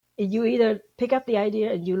You either pick up the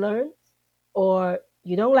idea and you learn, or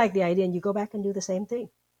you don't like the idea and you go back and do the same thing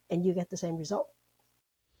and you get the same result.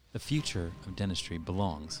 The future of dentistry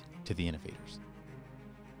belongs to the innovators.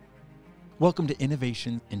 Welcome to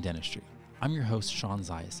Innovation in Dentistry. I'm your host, Sean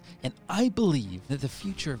Zayas, and I believe that the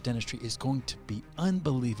future of dentistry is going to be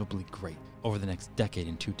unbelievably great over the next decade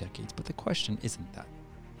and 2 decades. But the question isn't that.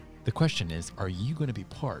 The question is, are you going to be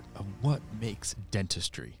part of what makes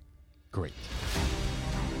dentistry great?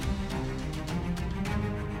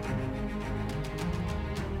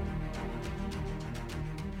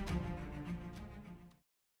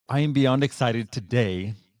 I am beyond excited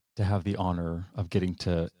today to have the honor of getting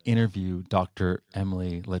to interview Dr.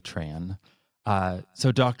 Emily Letran.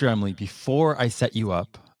 So Dr. Emily, before I set you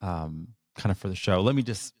up kind of for the show, let me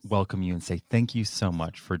just welcome you and say thank you so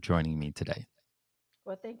much for joining me today.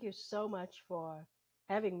 Well, thank you so much for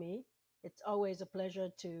having me. It's always a pleasure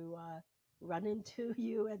to run into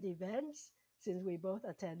you at events, since we both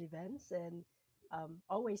attend events, and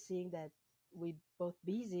always seeing that we both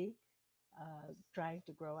busy trying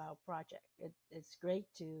to grow our project. It's great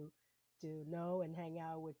to know and hang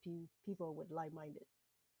out with people with like-minded.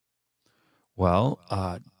 Well,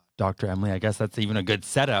 Dr. Emily, I guess that's even a good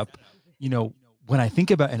setup. You know, when I think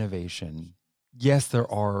about innovation, yes,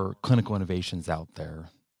 there are clinical innovations out there.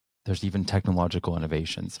 There's even technological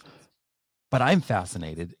innovations. But I'm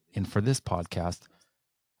fascinated, and for this podcast,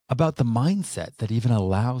 about the mindset that even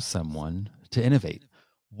allows someone to innovate.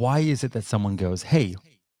 Why is it that someone goes, hey,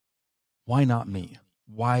 why not me?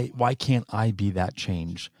 Why can't I be that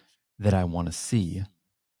change that I want to see?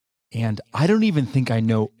 And I don't even think I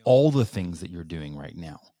know all the things that you're doing right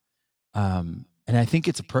now. And I think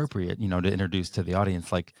it's appropriate, to introduce to the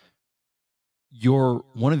audience, like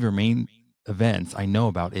one of your main events I know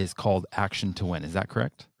about is called Action to Win. Is that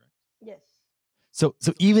correct? Yes. So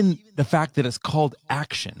even the fact that it's called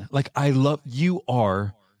action, like you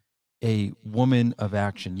are a woman of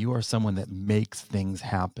action. You are someone that makes things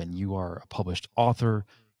happen. You are a published author.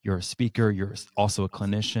 You're a speaker. You're also a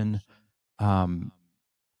clinician.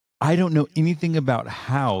 I don't know anything about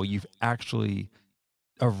how you've actually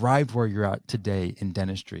arrived where you're at today in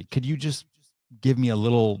dentistry. Could you just give me a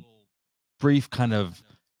little brief kind of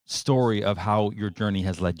story of how your journey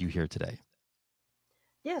has led you here today?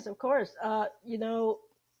 Yes, of course.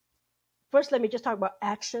 First, let me just talk about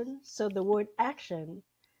action. So the word action,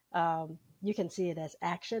 you can see it as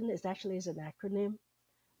action. It actually is an acronym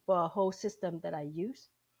for a whole system that I use.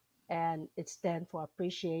 And it stands for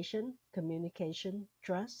appreciation, communication,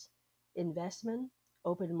 trust, investment,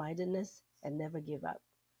 open-mindedness, and never give up.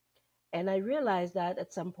 And I realized that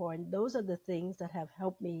at some point, those are the things that have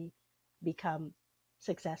helped me become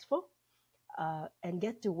successful and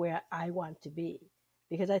get to where I want to be.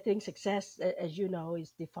 Because I think success, as you know,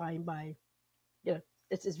 is defined by,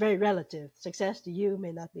 it's very relative. Success to you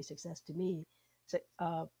may not be success to me. So,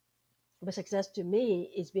 but success to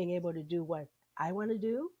me is being able to do what I want to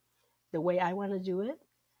do, the way I want to do it,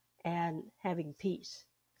 and having peace,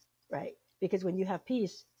 right? Because when you have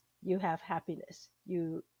peace, you have happiness.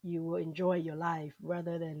 You will enjoy your life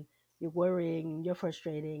rather than you're worrying, you're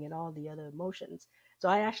frustrating, and all the other emotions. So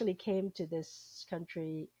I actually came to this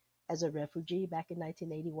country as a refugee back in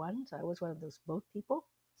 1981. So I was one of those boat people.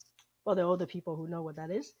 Well, the older people who know what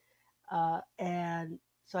that is. And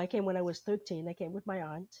so I came when I was 13. I came with my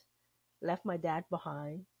aunt, left my dad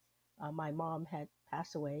behind. My mom had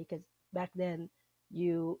passed away because back then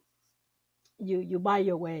you buy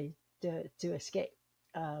your way to escape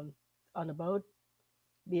on a boat,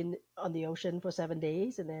 being on the ocean for 7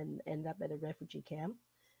 days, and then end up at a refugee camp.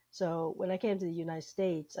 So when I came to the United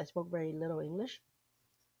States, I spoke very little English,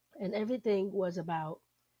 and everything was about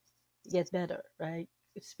get better, right?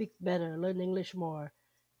 Speak better, learn English more,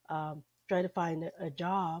 try to find a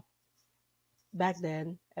job. Back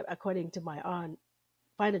then, according to my aunt,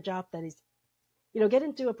 find a job that is, get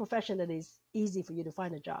into a profession that is easy for you to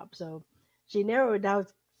find a job. So she narrowed it down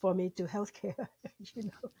for me to healthcare,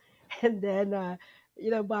 and then,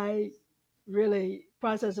 by really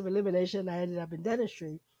process of elimination, I ended up in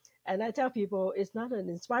dentistry. And I tell people it's not an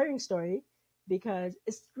inspiring story because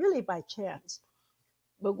it's really by chance.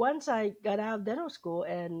 But once I got out of dental school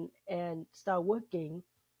and start working,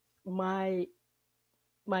 my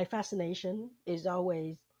my fascination is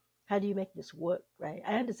always how do you make this work, right?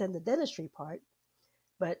 I understand the dentistry part,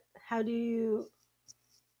 but how do you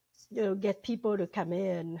get people to come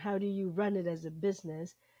in? How do you run it as a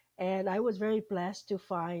business? And I was very blessed to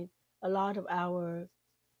find a lot of our,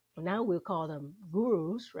 now we'll call them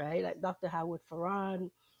gurus, right? Like Dr. Howard Farran,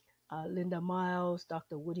 Linda Miles,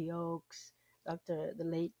 Dr. Woody Oakes, the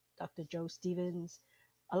late Dr. Joe Stevens,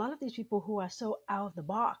 a lot of these people who are so out of the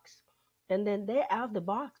box, and then they're out of the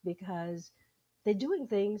box because they're doing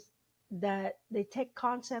things that they take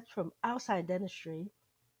concepts from outside dentistry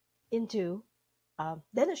into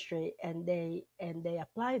dentistry, and they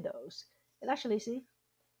apply those. And actually, see,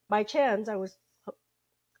 by chance,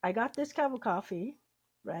 I got this cup of coffee,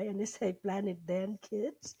 right, and this say Planet Dan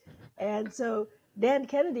Kids, and so Dan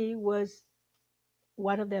Kennedy was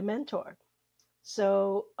one of their mentors.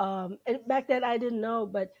 So and back then I didn't know,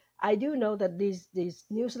 but I do know that these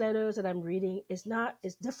newsletters that I'm reading is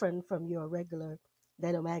different from your regular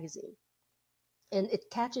dental magazine, and it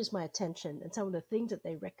catches my attention and some of the things that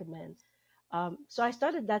they recommend. So I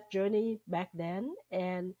started that journey back then,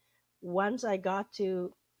 and once I got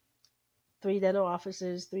to three dental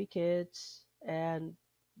offices, three kids, and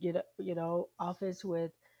office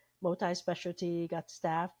with multi-specialty, got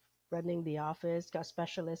staff running the office, got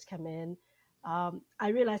specialists come in. I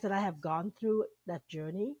realized that I have gone through that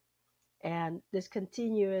journey, and this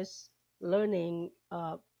continuous learning,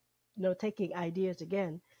 taking ideas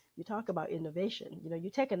again. You talk about innovation. You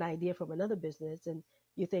take an idea from another business and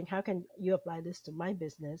you think, how can you apply this to my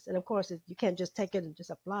business? And of course, you can't just take it and just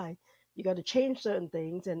apply. You got to change certain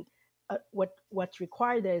things, and what's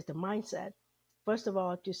required there is the mindset. First of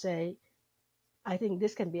all, to say, I think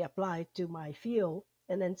this can be applied to my field,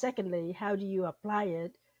 and then secondly, how do you apply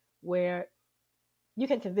it where you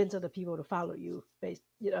can convince other people to follow you based,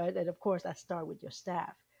 and of course that start with your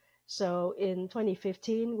staff. So in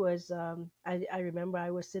 2015 was I remember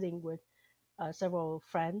I was sitting with several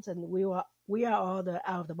friends, and we are all the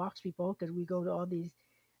out of the box people because we go to all these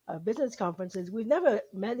business conferences. We've never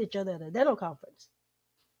met each other at a dental conference,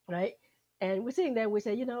 right? And we're sitting there, we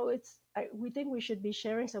say, we think we should be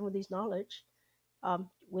sharing some of these knowledge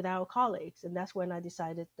with our colleagues. And that's when I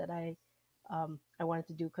decided that I wanted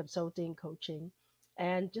to do consulting, coaching,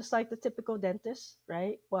 and just like the typical dentist,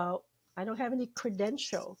 right? Well, I don't have any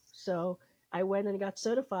credential, so I went and got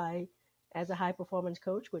certified as a high performance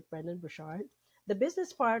coach with Brendan Bouchard. The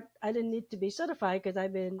business part, I didn't need to be certified because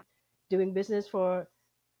I've been doing business for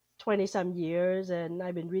 20 some years, and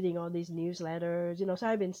I've been reading all these newsletters, so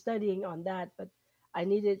I've been studying on that, but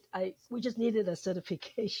we just needed a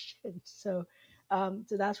certification. So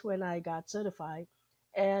that's when I got certified.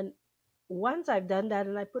 And once I've done that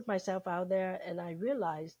and I put myself out there, and I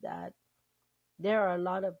realized that there are a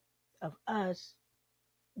lot of us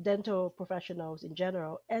dental professionals in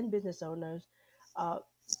general and business owners uh,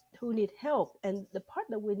 who need help. And the part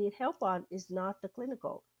that we need help on is not the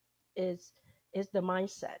clinical, is the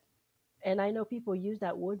mindset. And I know people use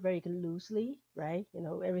that word very loosely, right?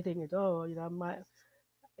 Everything is, I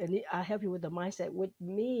help you with the mindset. With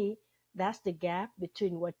me, that's the gap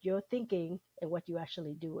between what you're thinking and what you're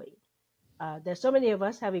actually doing. There's so many of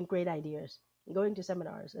us having great ideas, going to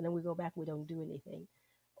seminars, and then we go back, we don't do anything.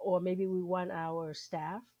 Or maybe we want our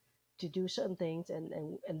staff to do certain things,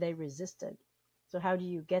 and they resist it. So how do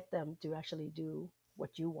you get them to actually do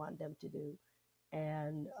what you want them to do?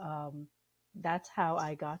 And that's how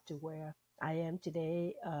I got to where I am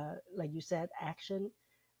today. Like you said, action.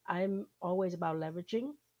 I'm always about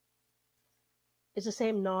leveraging. It's the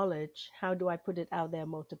same knowledge. How do I put it out there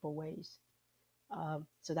multiple ways?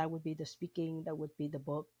 So that would be the speaking, that would be the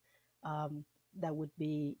book, that would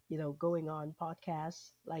be, going on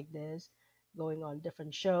podcasts like this, going on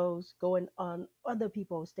different shows, going on other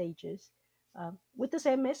people's stages with the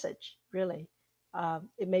same message, really.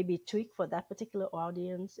 It may be tweaked for that particular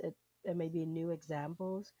audience. It may be new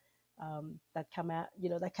examples that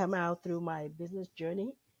come out through my business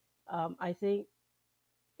journey. I think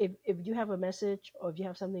if you have a message, or if you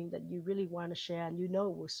have something that you really want to share and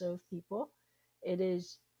will serve people, it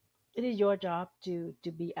is your job to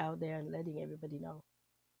be out there and letting everybody know.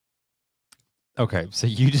 Okay, so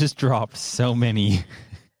you just dropped so many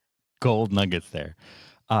gold nuggets there.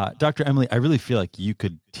 Dr. Emily, I really feel like you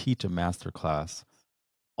could teach a masterclass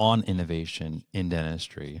on innovation in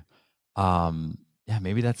dentistry. Yeah,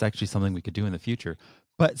 maybe that's actually something we could do in the future.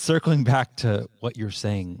 But circling back to what you're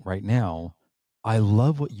saying right now, I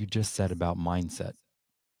love what you just said about mindset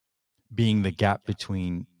being the gap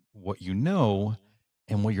between what you know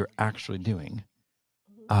and what you're actually doing.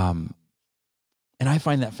 Mhm. And I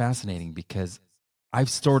find that fascinating because I've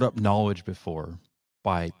stored up knowledge before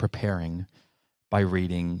by preparing, by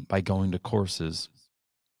reading, by going to courses.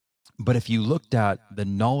 But if you looked at the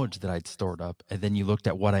knowledge that I'd stored up and then you looked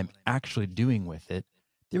at what I'm actually doing with it,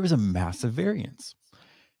 there was a massive variance.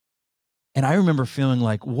 And I remember feeling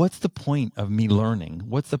like, what's the point of me learning?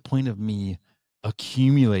 What's the point of me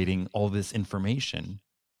accumulating all this information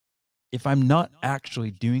if I'm not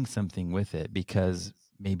actually doing something with it? Because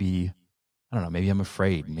maybe, I don't know, maybe I'm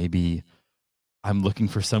afraid, maybe I'm looking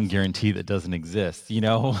for some guarantee that doesn't exist.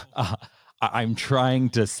 I'm trying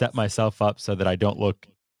to set myself up so that I don't look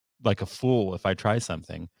like a fool if I try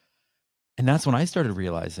something. And that's when I started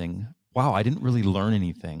realizing, wow, I didn't really learn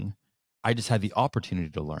anything. I just had the opportunity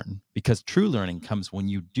to learn, because true learning comes when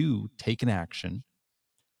you do take an action,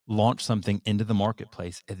 launch something into the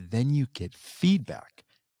marketplace, and then you get feedback.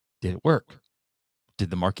 Did it work? Did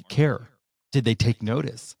the market care? Did they take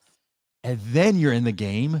notice? And then you're in the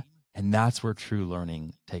game, and that's where true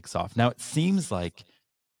learning takes off. Now, it seems like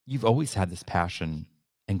you've always had this passion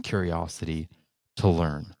and curiosity to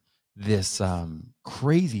learn, this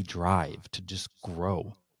crazy drive to just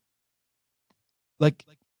grow. Like,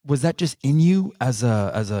 was that just in you as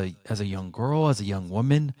a young girl, as a young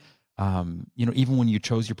woman? Even when you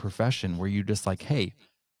chose your profession, were you just like, hey,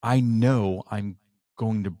 I know I'm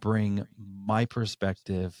going to bring my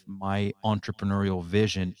perspective, my entrepreneurial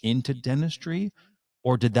vision into dentistry?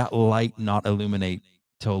 Or did that light not illuminate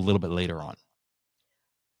till a little bit later on?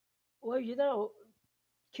 Well,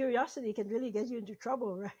 curiosity can really get you into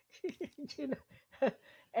trouble, right? you know,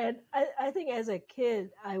 and I think as a kid,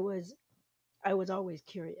 I was always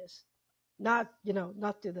curious, not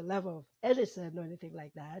to the level of Edison or anything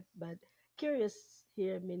like that, but curious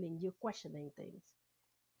here meaning you're questioning things.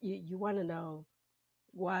 You want to know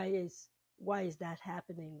why is why is that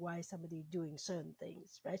happening? Why is somebody doing certain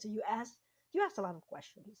things, right? So you ask a lot of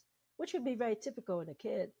questions, which would be very typical in a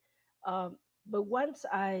kid. Um, but once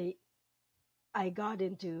I got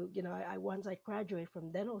into, once I graduated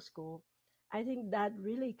from dental school, I think that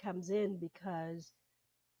really comes in because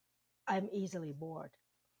I'm easily bored.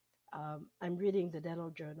 I'm reading the dental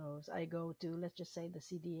journals. I go to, let's just say, the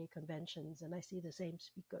CDA conventions, and I see the same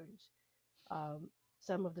speakers. Um,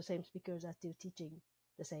 some of the same speakers are still teaching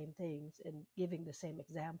the same things and giving the same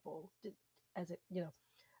example. As a,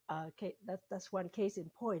 that's one case in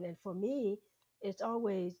point. And for me, it's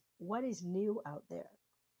always what is new out there.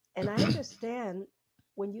 And I understand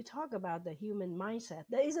when you talk about the human mindset,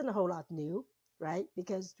 there isn't a whole lot new, right?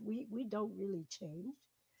 Because we don't really change.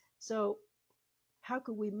 So how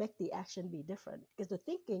could we make the action be different? Because the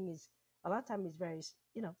thinking is a lot of time is very,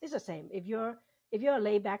 it's the same. If you're a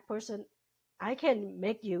laid back person, I can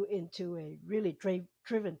make you into a really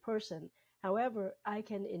driven person. However, I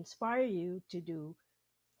can inspire you to do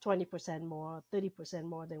 20% more, 30%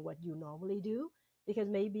 more than what you normally do, because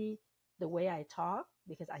maybe the way I talk,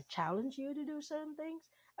 because I challenge you to do certain things.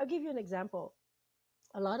 I'll give you an example.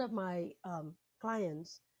 A lot of my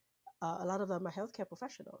clients, a lot of them are healthcare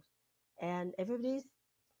professionals, and everybody's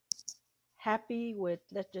happy with,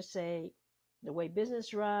 let's just say, the way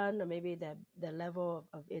business run, or maybe the level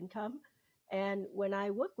of income. And when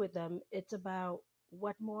I work with them, it's about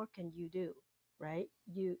what more can you do, right?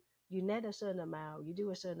 You net a certain amount, you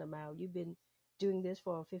do a certain amount, you've been doing this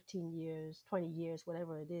for 15 years, 20 years,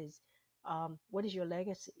 whatever it is. What is your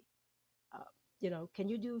legacy? uh, can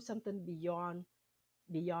you do something beyond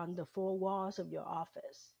the four walls of your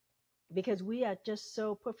office? Because we are just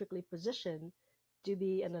so perfectly positioned to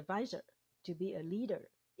be an advisor, to be a leader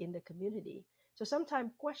in the community. So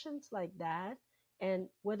sometimes questions like that, and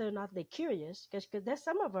whether or not they're curious, because there's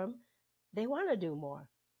some of them, they want to do more.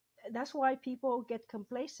 That's why people get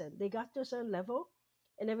complacent. They got to a certain level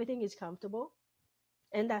and everything is comfortable,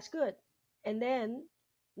 and that's good. And then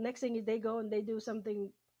next thing is they go and they do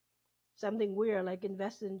something weird like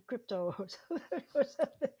invest in crypto or something, or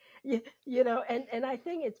something. And I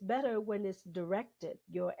think it's better when it's directed.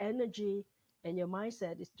 Your energy and your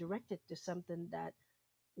mindset is directed to something that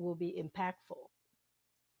will be impactful,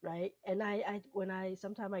 right? And I when I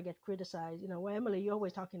sometimes I get criticized, well, Emily, you're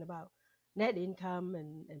always talking about net income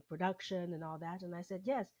and production and all that. And I said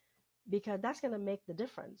yes, because that's going to make the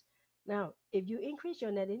difference. Now, if you increase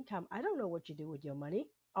your net income, I don't know what you do with your money.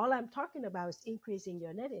 All I'm talking about is increasing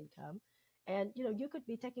your net income. And you could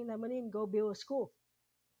be taking that money and go build a school,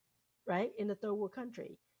 right, in a third world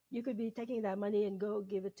country. You could be taking that money and go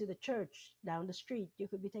give it to the church down the street. You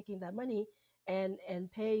could be taking that money and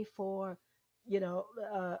pay for,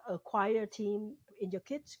 a choir team in your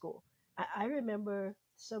kids' school. I remember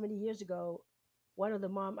so many years ago, one of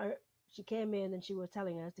the she came in and she was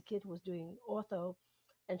telling us the kid was doing ortho,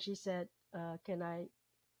 and she said, "Can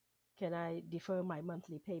I defer my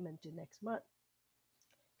monthly payment to next month?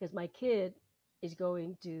 Because my kid is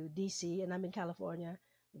going to DC and I'm in California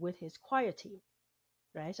with his choir team,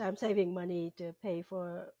 right? So I'm saving money to pay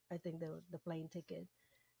for, I think, the plane ticket."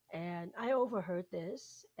 And I overheard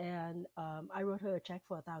this, and I wrote her a check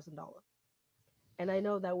for $1,000. And I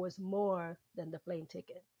know that was more than the plane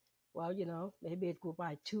ticket. Well, maybe it could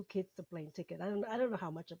buy two kids the plane ticket. I don't know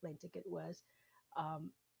how much a plane ticket was.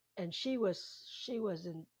 Um, and she was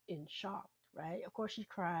in shock. right? Of course, she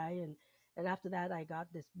cried, and after that, I got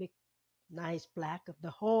this big, nice plaque of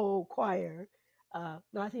the whole choir.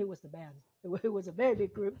 No, I think it was the band. It was a very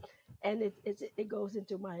big group, and it goes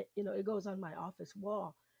into my, it goes on my office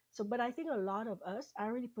wall. So, but I think a lot of us are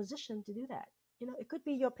already positioned to do that. It could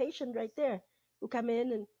be your patient right there who come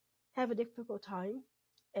in and have a difficult time,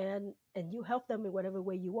 and you help them in whatever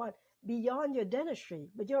way you want beyond your dentistry,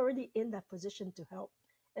 but you're already in that position to help.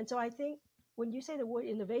 And so I think when you say the word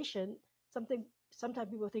innovation, something sometimes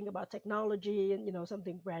people think about technology and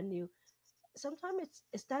something brand new. Sometimes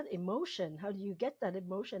it's that emotion. How do you get that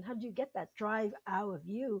emotion? How do you get that drive out of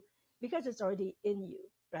you? Because it's already in you,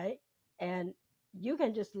 right? And you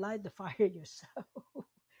can just light the fire yourself.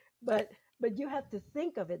 But you have to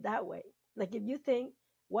think of it that way. Like if you think,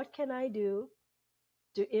 what can I do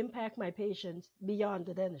to impact my patients beyond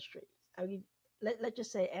the dentistry? I mean, let's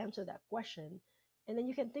just say answer that question. And then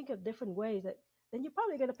you can think of different ways that then you're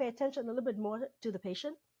probably going to pay attention a little bit more to the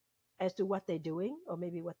patient as to what they're doing or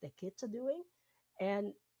maybe what their kids are doing.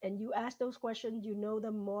 And you ask those questions, you know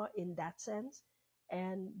them more in that sense,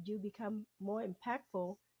 and you become more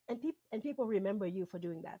impactful, and people remember you for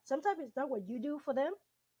doing that. Sometimes it's not what you do for them,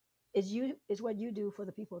 it's what you do for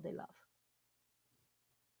the people they love.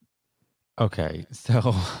 Okay,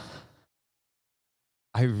 so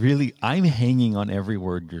I'm hanging on every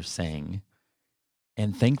word you're saying.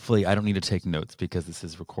 And thankfully, I don't need to take notes because this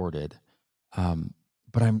is recorded.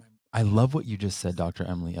 But I love what you just said, Dr.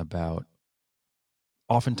 Emily, about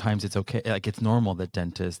oftentimes it's okay. Like it's normal that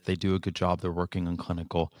dentists, they do a good job. They're working on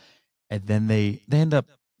clinical, and then they end up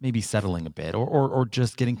maybe settling a bit or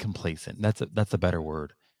just getting complacent. That's a better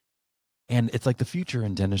word. And it's like the future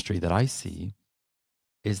in dentistry that I see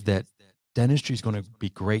is that dentistry is going to be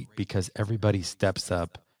great because everybody steps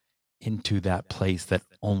up into that place that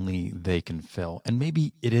only they can fill. And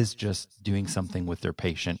maybe it is just doing something with their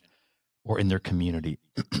patient or in their community.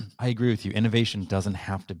 I agree with you. Innovation doesn't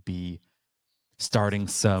have to be starting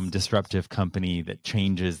some disruptive company that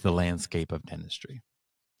changes the landscape of dentistry.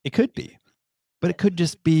 It could be, but it could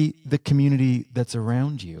just be the community that's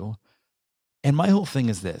around you. And my whole thing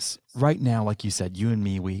is this right now, like you said, you and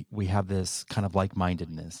me, we have this kind of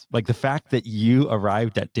like-mindedness. Like the fact that you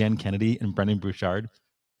arrived at Dan Kennedy and Brendan Bouchard,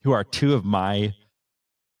 who are two of my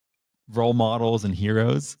role models and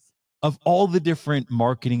heroes, of all the different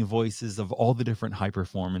marketing voices, of all the different high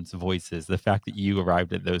performance voices, the fact that you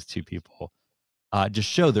arrived at those two people just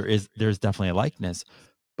show there's definitely a likeness.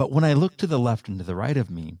 But when I look to the left and to the right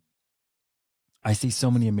of me, I see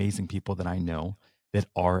so many amazing people that I know that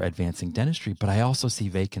are advancing dentistry, but I also see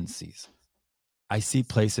vacancies. I see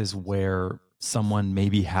places where someone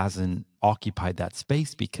maybe hasn't occupied that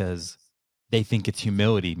space because they think it's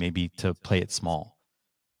humility, maybe to play it small,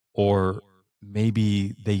 or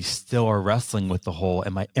maybe they still are wrestling with the whole,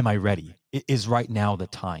 am I ready? Is right now the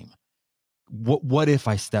time? What if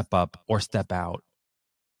I step up or step out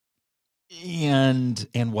and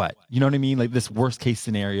what? You know what I mean? Like this worst case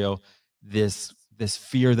scenario, this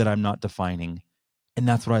fear that I'm not defining. And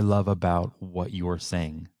that's what I love about what you're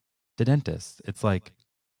saying to dentists. It's like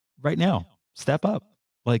right now, step up.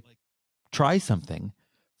 Like try something.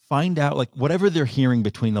 Find out like whatever they're hearing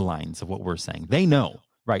between the lines of what we're saying. They know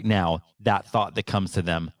right now that thought that comes to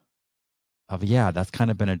them of, yeah, that's kind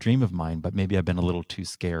of been a dream of mine, but maybe I've been a little too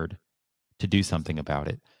scared to do something about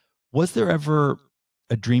it. Was there ever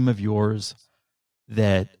a dream of yours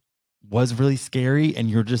that was really scary and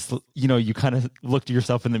you're just, you kind of looked at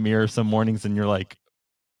yourself in the mirror some mornings and you're like,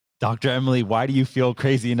 Dr. Emily, why do you feel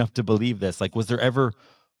crazy enough to believe this? Like, was there ever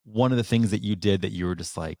one of the things that you did that you were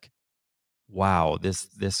just like, wow, this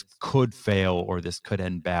could fail or this could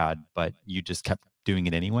end bad, but you just kept doing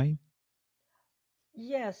it anyway?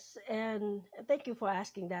 Yes, and thank you for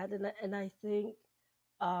asking that. And I think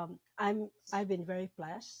I've been very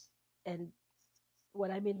blessed, and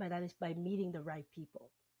what I mean by that is by meeting the right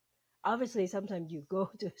people. Obviously, sometimes you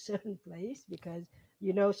go to a certain place because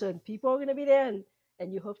you know certain people are going to be there,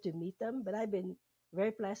 and you hope to meet them. But I've been very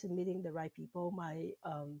blessed in meeting the right people. My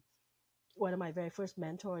one of my very first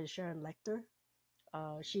mentors is Sharon Lecter.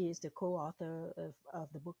 She is the co-author of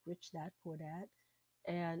the book Rich Dad Poor Dad,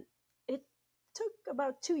 and it took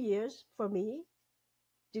about 2 years for me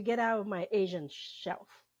to get out of my Asian shelf.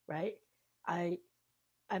 Right, I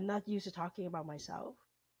I'm not used to talking about myself.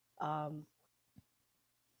 Um,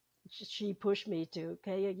 she pushed me to,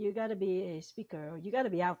 okay, you got to be a speaker, or you got to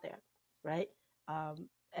be out there, right?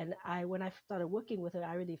 And when I started working with her,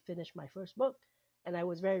 I already finished my first book, and I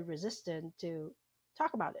was very resistant to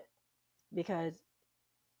talk about it because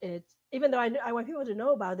it's, even though I want people to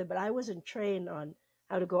know about it, but I wasn't trained on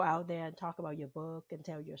how to go out there and talk about your book and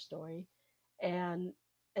tell your story, and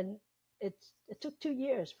and it took 2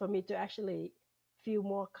 years for me to actually feel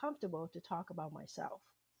more comfortable to talk about myself.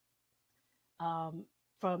 um,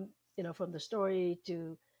 from from the story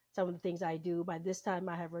to some of the things I do. By this time,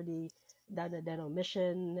 I have already done a dental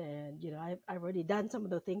mission, and I've already done some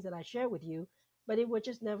of the things that I share with you. But it would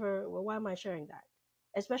just never. Well, why am I sharing that?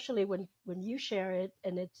 Especially when you share it,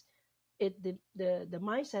 and the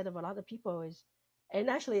mindset of a lot of people is, and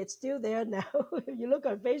actually it's still there now. If you look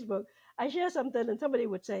on Facebook, I share something, and somebody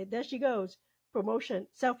would say, "There she goes, promotion,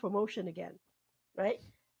 self promotion again," right?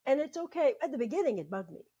 And it's okay. At the beginning, it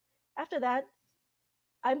bugged me. After that,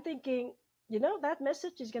 I'm thinking, that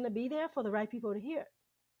message is going to be there for the right people to hear.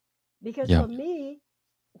 Because Yeah. for me,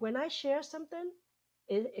 when I share something,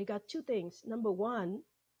 it got two things. Number one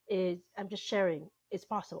is I'm just sharing, it's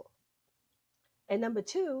possible. And number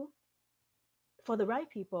two, for the right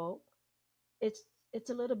people, it's it's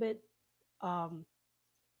a little bit um,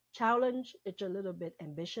 challenge, it's a little bit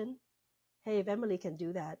ambition. Hey, if Emily can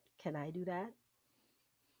do that, can I do that?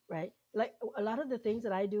 Right? Like a lot of the things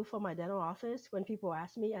that I do for my dental office, when people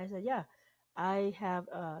ask me, I say, yeah, I have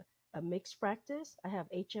a mixed practice. I have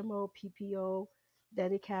HMO, PPO,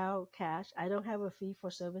 Dedi-Cal, cash. I don't have a fee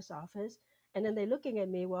for service office. And then they're looking at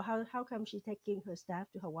me, well, how come she's taking her staff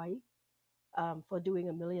to Hawaii for doing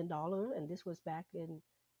 $1 million? And this was back in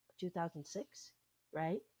 2006,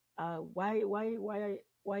 right?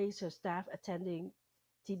 Why is her staff attending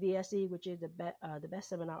TBSE, which is the best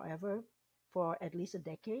seminar ever, for at least a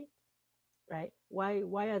decade, right?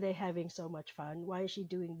 Why are they having so much fun? Why is she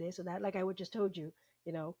doing this or that? Like I would just told you,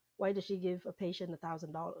 why does she give a patient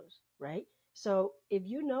 $1,000, right? So if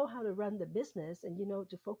you know how to run the business and you know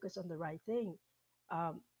to focus on the right thing,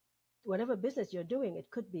 um, whatever business you're doing, it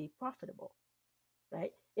could be profitable,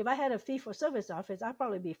 right? If I had a fee for service office, I'd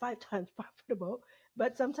probably be 5 times profitable.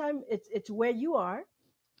 But sometimes it's where you are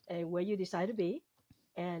and where you decide to be.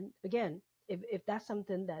 And again, if that's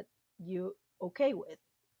something that you okay with,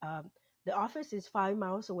 um, the office is 5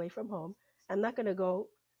 miles away from home. I'm not going to go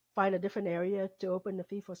find a different area to open the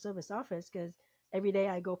fee for service office because every day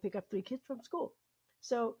I go pick up 3 kids from school.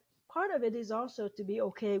 So part of it is also to be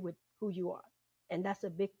okay with who you are, and that's a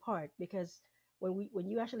big part because when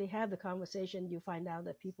you actually have the conversation, you find out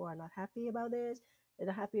that people are not happy about this, they're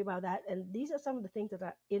not happy about that, and these are some of the things that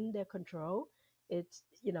are in their control. It's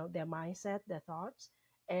their mindset, their thoughts.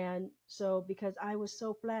 And so because I was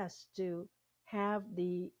so blessed to have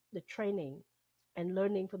the training and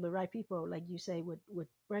learning from the right people, like you say with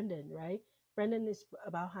Brendan, right? Brendan is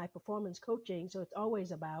about high performance coaching, so it's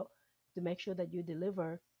always about to make sure that you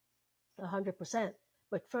deliver 100%.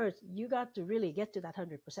 But first, you got to really get to that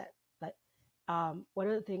 100%. Like one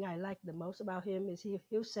of the things I like the most about him is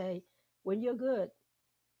he'll say, when you're good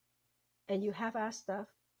and you half-ass stuff,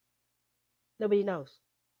 nobody knows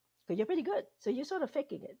because you're pretty good. So you're sort of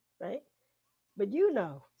faking it, right? But you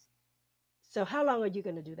know. So how long are you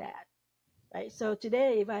going to do that, right? So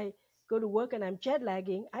today, if I go to work and I'm jet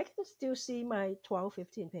lagging, I can still see my 12,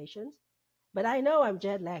 15 patients, but I know I'm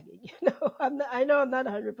jet lagging. I know I'm not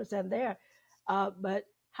 100% there. But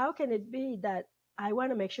how can it be that I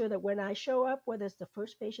want to make sure that when I show up, whether it's the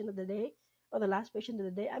first patient of the day or the last patient of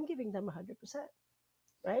the day, I'm giving them 100%,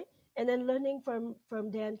 right? And then learning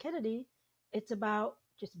from Dan Kennedy, it's about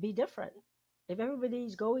just be different. If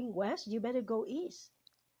everybody's going west, you better go east.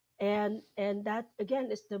 And that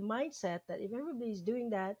again is the mindset that if everybody's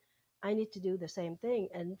doing that, I need to do the same thing.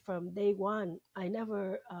 And from day one, I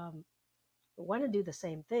never want to do the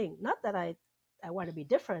same thing. Not that I want to be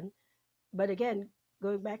different, but again,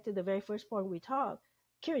 going back to the very first point we talked,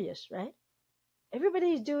 curious, right?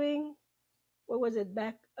 Everybody's doing, what was it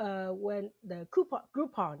back when the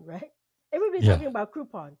Groupon, right? Everybody's Yeah. talking about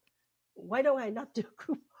Groupon. Why don't I not do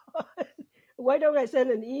Groupon? Why don't I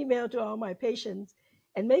send an email to all my patients?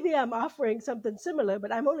 And maybe I'm offering something similar,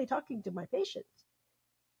 but I'm only talking to my patients,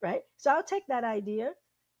 right? So I'll take that idea,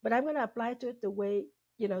 but I'm going to apply to it the way,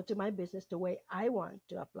 to my business, the way I want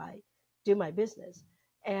to apply to my business.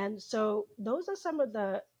 And so those are some of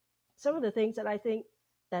the things that I think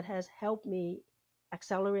that has helped me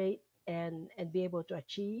accelerate and be able to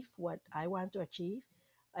achieve what I want to achieve.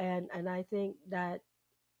 And I think that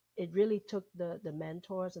it really took the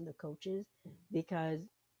mentors and the coaches because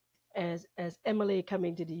as Emily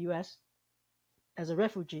coming to the US as a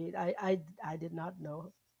refugee, I did not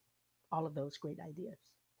know all of those great ideas.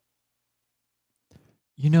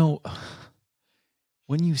 You know,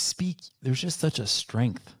 when you speak, there's just such a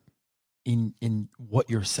strength in what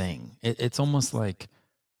you're saying. It's almost like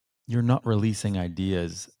you're not releasing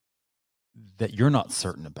ideas that you're not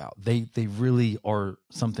certain about. They really are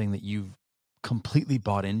something that you've completely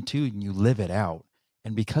bought into and you live it out.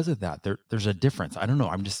 And because of that, there's a difference. I don't know.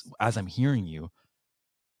 I'm just, as I'm hearing you,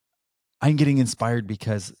 I'm getting inspired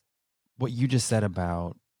because what you just said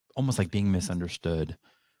about almost like being misunderstood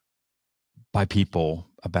by people,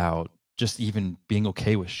 about just even being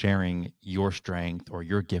okay with sharing your strength or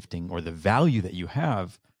your gifting or the value that you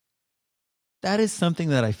have, that is something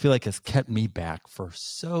that I feel like has kept me back for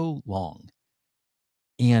so long.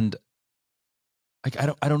 And like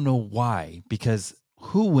I don't know why, because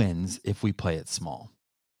who wins if we play it small?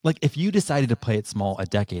 Like if you decided to play it small a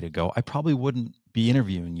decade ago, I probably wouldn't be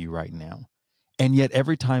interviewing you right now. And yet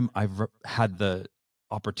every time I've had the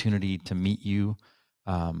opportunity to meet you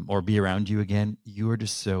or be around you again, you are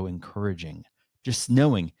just so encouraging. Just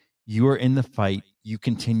knowing you are in the fight, you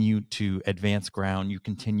continue to advance ground, you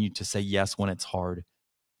continue to say yes when it's hard,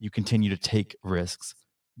 you continue to take risks.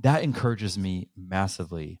 That encourages me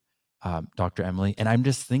massively, Dr. Emily. And I'm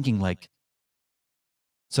just thinking, like,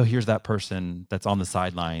 so here's that person that's on the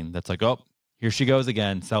sideline that's like, oh, here she goes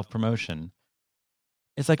again, self promotion.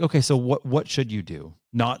 It's like, okay, so what should you do?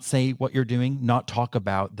 Not say what you're doing, not talk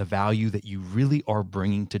about the value that you really are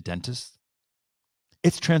bringing to dentists.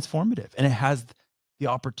 It's transformative, and it has the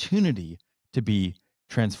opportunity to be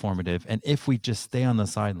transformative. And if we just stay on the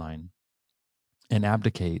sideline and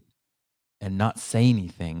abdicate and not say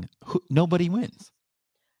anything, nobody wins.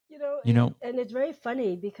 You know, You know, and it's very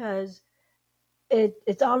funny because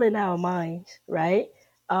it's all in our minds, right?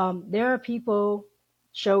 There are people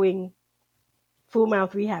showing full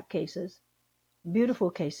mouth rehab cases, beautiful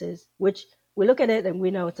cases, which we look at it and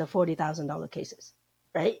we know it's a $40,000 cases,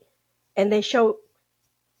 right? And they show,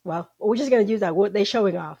 well, we're just going to use that word, they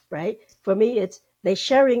showing off, right? For me, it's they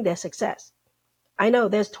sharing their success. I know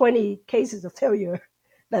there's 20 cases of failure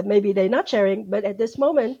that maybe they're not sharing, but at this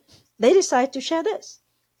moment, they decide to share this.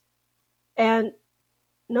 And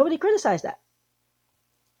nobody criticized that.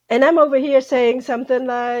 And I'm over here saying something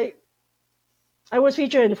like, I was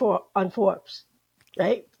featured on Forbes,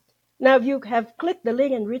 right? Now, if you have clicked the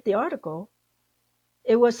link and read the article,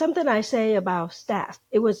 it was something I say about staff.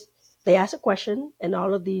 It was, they asked a question and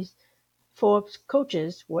all of these Forbes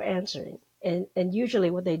coaches were answering. And usually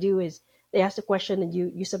what they do is they ask a question and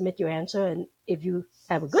you submit your answer. And if you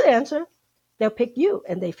have a good answer, they'll pick you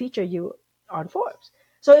and they feature you on Forbes.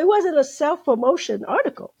 So it wasn't a self-promotion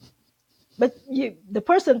article, but the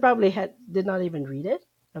person probably did not even read it.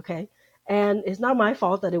 Okay. And it's not my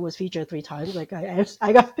fault that it was featured 3 times. Like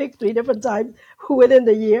I got picked 3 different times within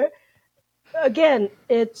the year. Again,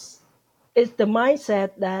 it's the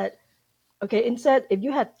mindset that, okay, instead, if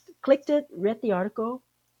you had clicked it, read the article,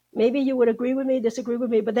 maybe you would agree with me, disagree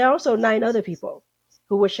with me, but there are also 9 other people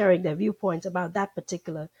who were sharing their viewpoints about that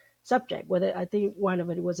particular subject. Whether I think one of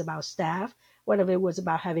it was about staff, one of it was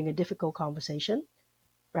about having a difficult conversation,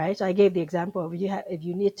 right? So I gave the example of if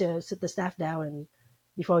you need to sit the staff down and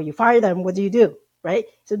before you fire them, what do you do, right?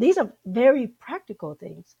 So these are very practical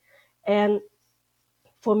things. And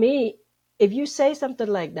for me, if you say something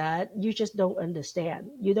like that, you just don't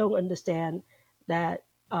understand. You don't understand that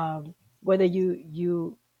whether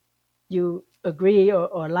you agree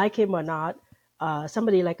or like him or not,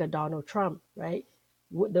 somebody like a Donald Trump, right?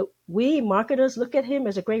 We marketers look at him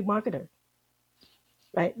as a great marketer,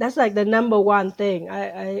 right? That's like the number one thing.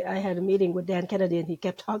 I had a meeting with Dan Kennedy and he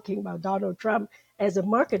kept talking about Donald Trump as a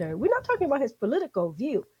marketer. We're not talking about his political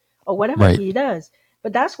view or whatever right. he does,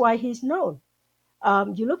 but that's why he's known.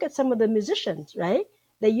 You look at some of the musicians, right?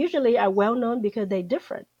 They usually are well known because they're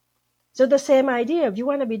different. So the same idea, if you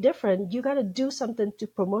want to be different, you got to do something to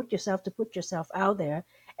promote yourself, to put yourself out there.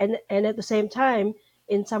 And at the same time,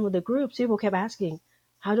 in some of the groups, people kept asking,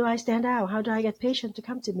 how do I stand out? How do I get patients to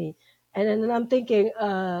come to me? And then I'm thinking,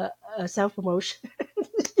 self-promotion,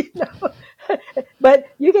 you know. But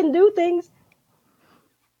you can do things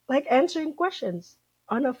like answering questions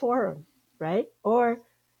on a forum, right? Or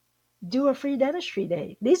do a free dentistry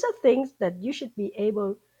day. These are things that you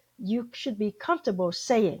should be comfortable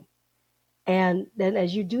saying. And then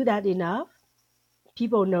as you do that enough,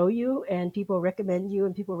 people know you and people recommend you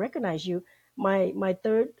and people recognize you. My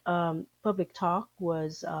third public talk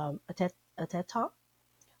was a TED talk,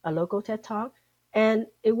 a local TED talk. And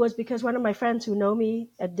it was because one of my friends who know me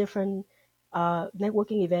at different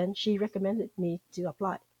networking events, she recommended me to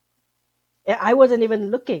apply. I wasn't even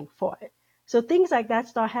looking for it. So things like that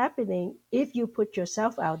start happening if you put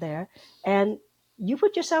yourself out there, and you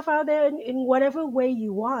put yourself out there in whatever way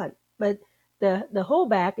you want. But the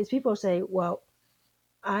holdback is people say, well,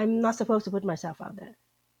 I'm not supposed to put myself out there.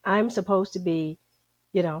 I'm supposed to be,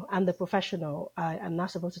 I'm the professional. I'm not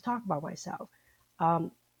supposed to talk about myself.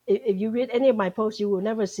 If you read any of my posts, you will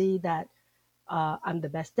never see that I'm the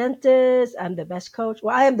best dentist. I'm the best coach.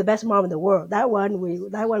 Well, I am the best mom in the world. That one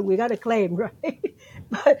we got to claim, right?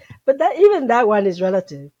 but that even that one is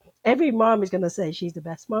relative. Every mom is going to say she's the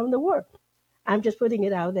best mom in the world. I'm just putting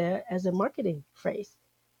it out there as a marketing phrase,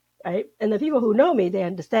 right? And the people who know me, they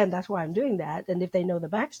understand that's why I'm doing that. And if they know the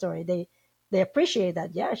backstory, they appreciate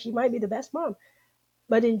that. Yeah, she might be the best mom.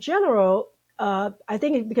 But in general, I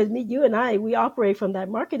think because you and I, we operate from that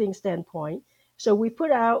marketing standpoint. So we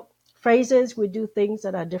put out phrases, we do things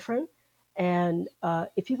that are different. And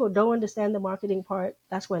if people don't understand the marketing part,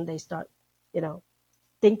 that's when they start, you know,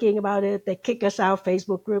 thinking about it. They kick us out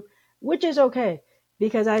Facebook group, which is okay.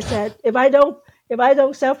 Because I said, if I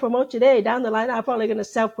don't self promote today, down the line, I'm probably going to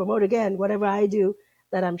self promote again, whatever I do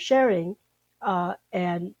that I'm sharing.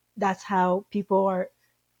 And that's how people are.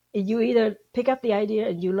 You either pick up the idea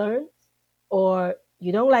and you learn, or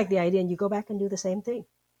you don't like the idea and you go back and do the same thing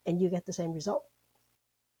and you get the same result.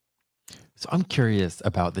 So I'm curious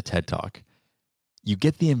about the TED Talk. You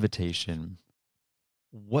get the invitation.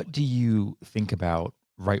 What do you think about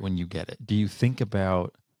right when you get it? Do you think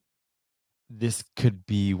about this could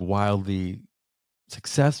be wildly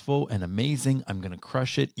successful and amazing? I'm going to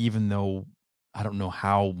crush it, even though I don't know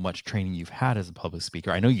how much training you've had as a public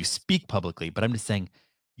speaker. I know you speak publicly, but I'm just saying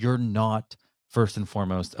you're not first and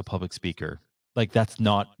foremost a public speaker. Like that's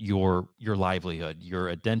not your livelihood. You're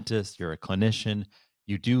a dentist, you're a clinician,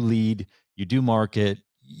 you do lead, you do market,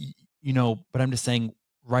 but I'm just saying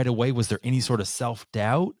right away, was there any sort of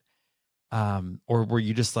self-doubt? Or were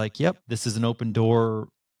you just like, yep, this is an open door.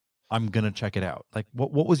 I'm going to check it out. Like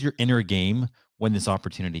what was your inner game when this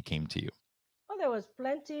opportunity came to you? Well, there was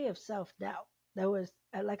plenty of self doubt. There was,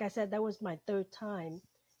 like I said, that was my third time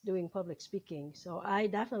doing public speaking. So I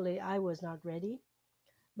was not ready.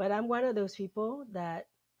 But I'm one of those people that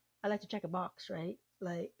I like to check a box, right?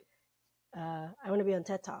 Like, I want to be on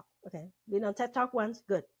TED Talk. Okay. Been on TED Talk once,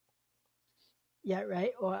 good. Yeah,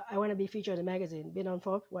 right. Or I want to be featured in a magazine. Been on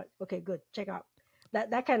Forbes, what? Okay, good. Check out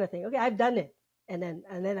that kind of thing. Okay, I've done it, and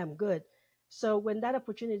then I'm good. So when that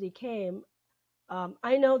opportunity came,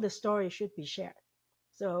 I know the story should be shared.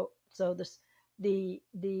 So the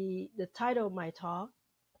title of my talk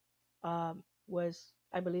was,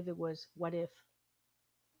 I believe it was, what if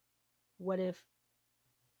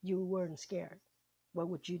you weren't scared? What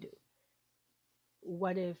would you do?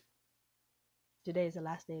 What if today is the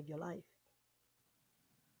last day of your life?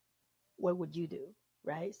 What would you do?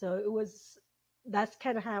 Right. So that's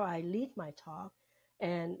kind of how I lead my talk.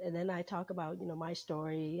 And then I talk about, my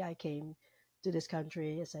story. I came to this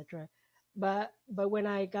country, etc. But when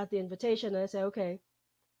I got the invitation, I said, okay,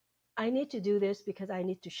 I need to do this because I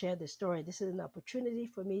need to share this story. This is an opportunity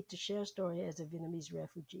for me to share a story as a Vietnamese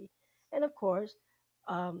refugee. And of course,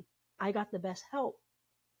 I got the best help,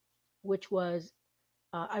 which was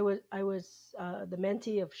I was the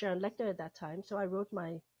mentee of Sharon Lecter at that time. So I wrote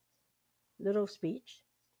my little speech,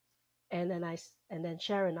 and then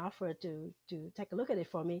Sharon offered to take a look at it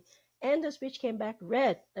for me, and the speech came back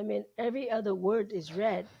red. I mean, every other word is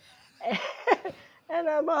red, and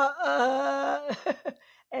I'm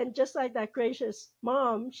and just like that gracious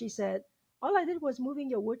mom, she said, all I did was moving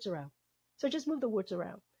your words around, so just move the words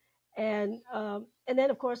around, and then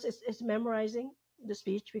of course it's memorizing the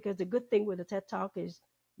speech, because the good thing with a TED Talk is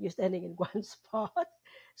you're standing in one spot,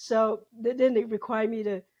 so they didn't require me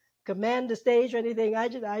to command the stage or anything.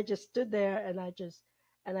 I just stood there, and I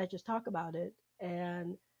just talk about it.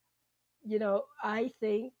 And I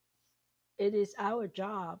think it is our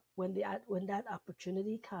job when that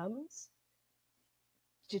opportunity comes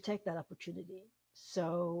to take that opportunity.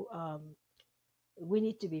 So we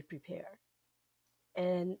need to be prepared,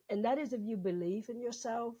 and that is if you believe in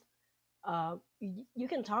yourself. You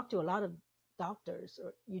can talk to a lot of doctors,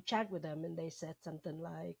 or you chat with them, and they said something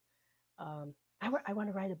like, I want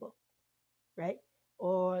to write a book, right?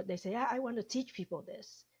 Or they say, I want to teach people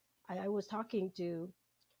this. I was talking to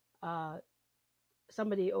uh,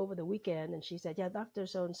 somebody over the weekend, and she said, yeah, Dr.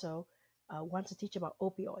 So and so wants to teach about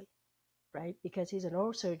opioid, right? Because he's an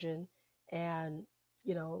oral surgeon, and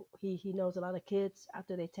he knows a lot of kids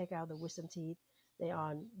after they take out the wisdom teeth, they're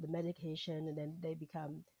on the medication, and then they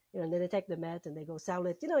become, then they take the meds and they go sell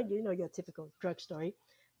it. Your typical drug story,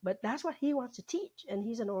 but that's what he wants to teach, and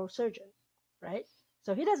he's an oral surgeon, right?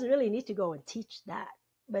 So he doesn't really need to go and teach that,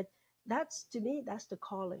 but that's, to me, that's the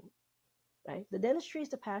calling, right? The dentistry is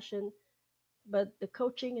the passion, but the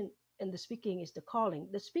coaching and the speaking is the calling.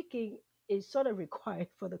 The speaking is sort of required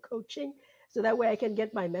for the coaching, so that way I can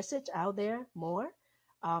get my message out there more.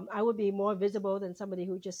 I would be more visible than somebody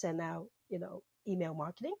who just sent out, email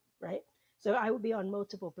marketing, right? So I would be on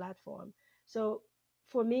multiple platforms. So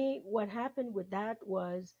for me, what happened with that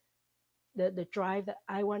was the drive that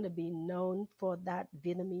I want to be known for that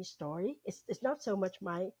Vietnamese story. It's not so much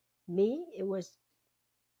me. It was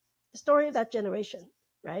the story of that generation,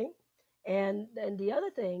 right? And the other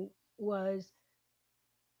thing was,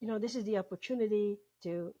 this is the opportunity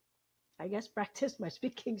to, I guess, practice my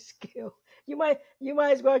speaking skill. You might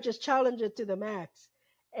as well just challenge it to the max.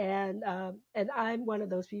 And I'm one of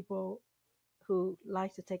those people who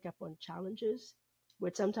likes to take up on challenges,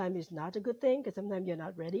 which sometimes is not a good thing because sometimes you're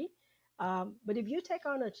not ready. But if you take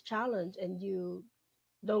on a challenge and you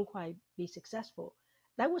don't quite be successful,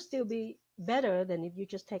 that would still be better than if you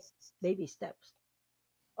just take baby steps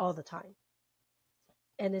all the time.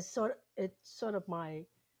 And it's sort of my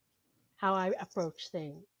how I approach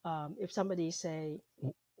things. If somebody say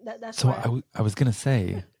that's So why. I was going to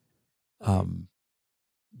say, Okay.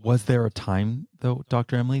 was there a time though,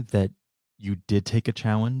 Dr. Emily, that you did take a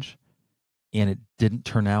challenge and it didn't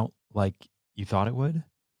turn out like you thought it would?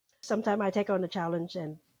 Sometimes I take on a challenge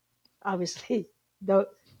and obviously don't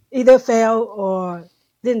either fail or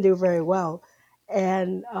didn't do very well.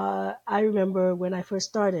 And I remember when I first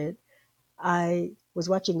started, I was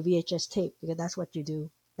watching VHS tape because that's what you do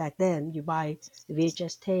back then. You buy the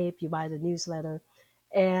VHS tape, you buy the newsletter,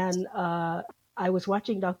 and I was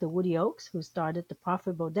watching Dr. Woody Oakes, who started the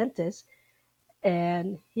Profitable Dentist,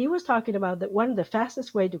 and he was talking about that one of the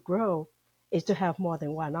fastest way to grow is to have more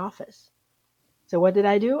than one office. So what did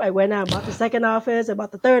I do? I went out and bought the second office, I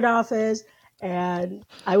bought the third office, and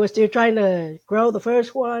I was still trying to grow the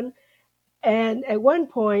first one. And at one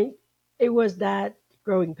point, it was that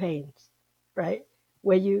growing pains, right?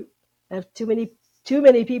 Where you have too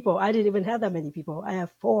many people. I didn't even have that many people. I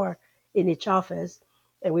have four in each office,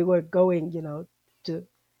 and we were going, to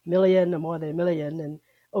million or more than a million. And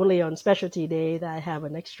only on specialty day that I have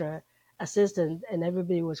an extra assistant, and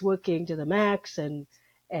everybody was working to the max. And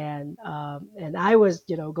I was,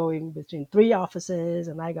 going between three offices,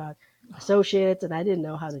 and I got associates, and I didn't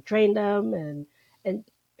know how to train them, and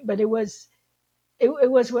but it was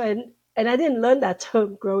when, and I didn't learn that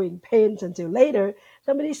term growing pains until later.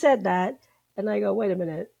 Somebody said that, and I go, wait a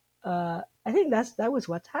minute. I think that was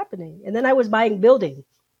what's happening. And then I was buying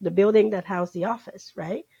the building that housed the office,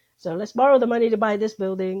 right? So let's borrow the money to buy this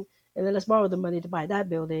building, and then let's borrow the money to buy that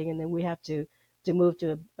building, and then we have to move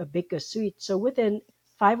to a bigger suite. So within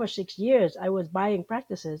 5 or 6 years, I was buying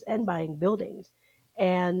practices and buying buildings.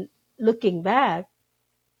 And looking back,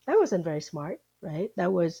 that wasn't very smart, right?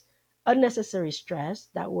 That was unnecessary stress.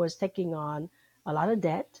 That was taking on a lot of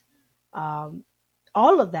debt. Um,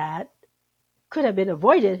 all of that could have been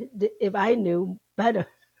avoided if I knew better.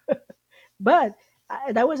 But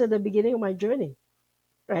that was at the beginning of my journey,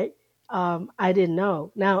 right? I didn't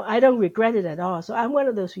know. Now, I don't regret it at all. So I'm one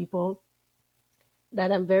of those people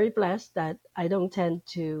that I'm very blessed that I don't tend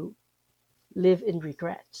to live in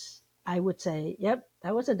regrets. I would say, yep,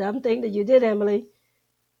 that was a dumb thing that you did, Emily.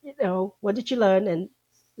 What did you learn? And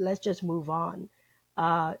let's just move on.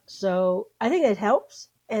 So I think it helps.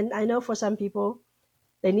 And I know for some people,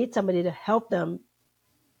 they need somebody to help them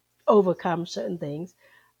overcome certain things.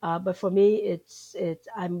 But for me,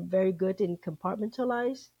 I'm very good in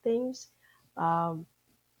compartmentalize things. Um,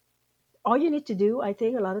 all you need to do, I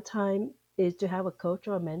think, a lot of time is to have a coach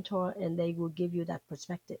or a mentor, and they will give you that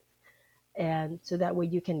perspective, and so that way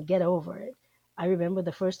you can get over it. I remember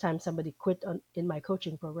the first time somebody quit in my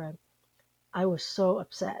coaching program. I was so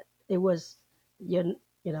upset. It was,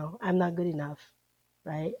 I'm not good enough,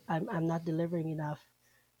 right? I'm not delivering enough.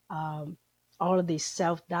 Um, all of these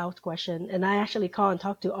self doubt questions, and I actually called and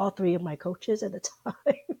talked to all three of my coaches at the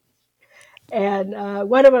time. And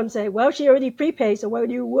one of them said, "Well, she already prepaid, so why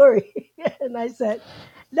do you worry?" And I said,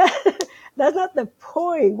 that, "That's not the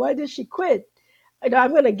point. Why did she quit?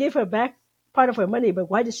 I'm going to give her back part of her money, but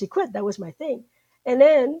why did she quit? That was my thing." And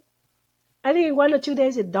then I think in 1 or 2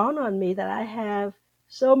 days, it dawned on me that I have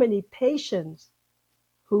so many patients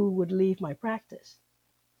who would leave my practice.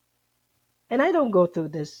 And I don't go through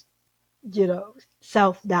this,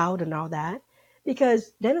 self doubt and all that,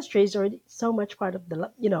 because dentistry is already so much part of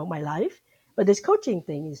my life. But this coaching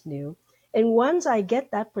thing is new. And once I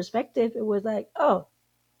get that perspective, it was like, oh,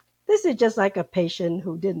 this is just like a patient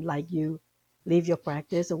who didn't like you leave your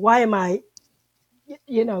practice. And why am I,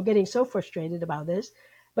 getting so frustrated about this?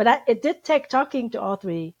 But it did take talking to all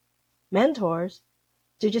three mentors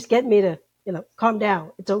to just get me to, calm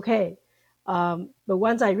down. It's okay. But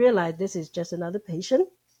once I realized this is just another patient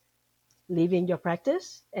leaving your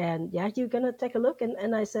practice, and yeah, you're gonna take a look.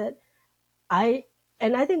 And I said, I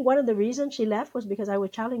and I think one of the reasons she left was because I was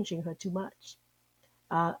challenging her too much.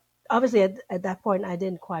 Uh, Obviously, at that point, I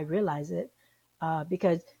didn't quite realize it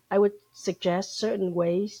because I would suggest certain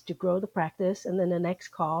ways to grow the practice, and then the next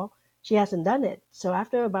call, She hasn't done it. So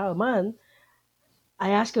after about a month,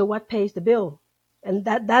 I asked her what pays the bill. And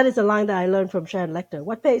that is a line that I learned from Sharon Lecter.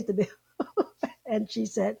 What pays the bill? And she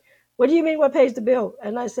said, what do you mean what pays the bill?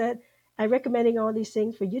 And I said, I'm recommending all these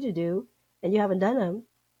things for you to do, and you haven't done them.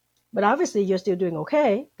 But obviously you're still doing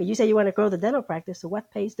okay, because you say you want to grow the dental practice. So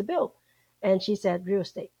what pays the bill? And she said, real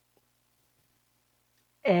estate.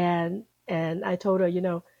 And I told her,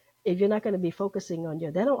 if you're not going to be focusing on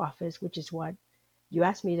your dental office, which is what you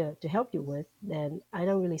asked me to help you with, then I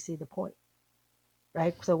don't really see the point,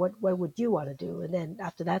 right? So what would you want to do? And then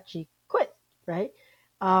after that, she quit, right?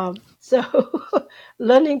 So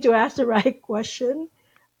learning to ask the right question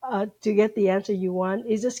to get the answer you want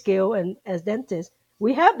is a skill. And as dentists,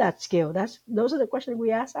 we have that skill. Those are the questions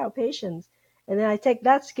we ask our patients. And then I take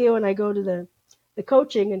that skill and I go to the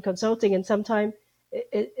coaching and consulting. And sometimes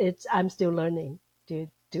it's I'm still learning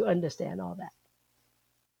to understand all that.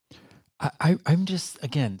 I'm just,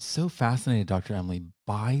 again, so fascinated, Dr. Emily,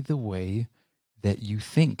 by the way that you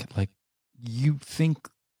think. Like, you think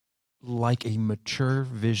like a mature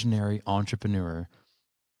visionary entrepreneur,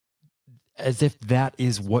 as if that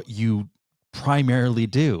is what you primarily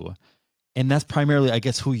do. And that's primarily, I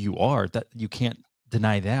guess, who you are. That you can't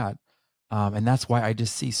deny that. And that's why I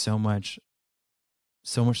just see so much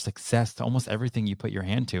success to almost everything you put your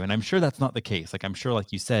hand to. And I'm sure that's not the case. Like, I'm sure,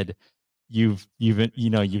 like you said, you've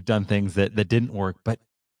done things that didn't work, but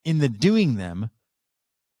in the doing them,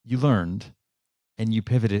 you learned and you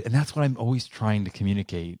pivoted. And that's what I'm always trying to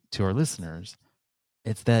communicate to our listeners.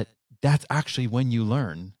 It's that's actually when you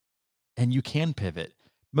learn and you can pivot.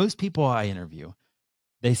 Most people I interview,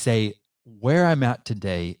 they say, where I'm at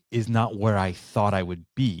today is not where I thought I would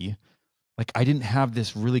be. Like, I didn't have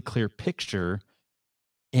this really clear picture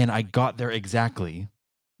and I got there exactly,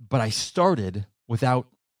 but I started without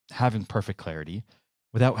having perfect clarity,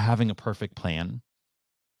 without having a perfect plan.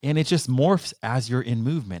 And it just morphs as you're in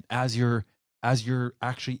movement, as you're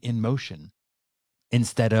actually in motion,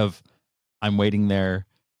 instead of I'm waiting there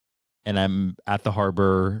and I'm at the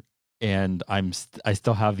harbor and I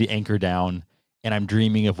still have the anchor down and I'm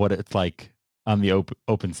dreaming of what it's like on the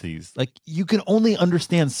open seas. Like, you can only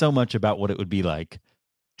understand so much about what it would be like,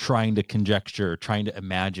 trying to conjecture, trying to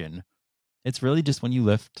imagine. It's really just when you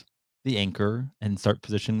lift the anchor and start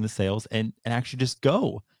positioning the sails and actually just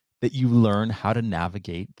go, that you learn how to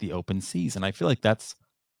navigate the open seas. And I feel like that's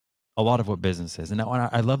a lot of what business is. And now,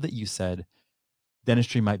 I love that you said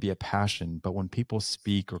dentistry might be a passion, but when people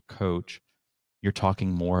speak or coach, you're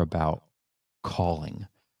talking more about calling.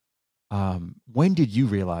 When did you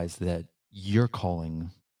realize that your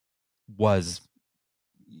calling was,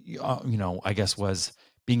 I guess, was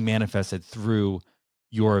being manifested through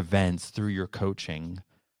your events, through your coaching?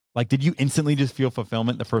 Like, did you instantly just feel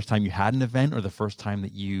fulfillment the first time you had an event, or the first time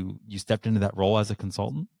that you stepped into that role as a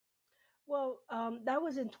consultant? Well, that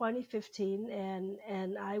was in 2015,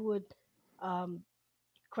 and I would um,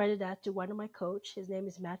 credit that to one of my coach. His name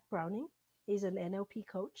is Matt Browning. He's an NLP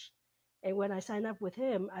coach, and when I signed up with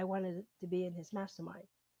him, I wanted to be in his mastermind.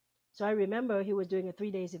 So I remember he was doing a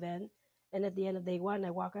 3 days event, and at the end of day one,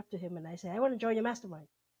 I walk up to him and I say, "I want to join your mastermind,"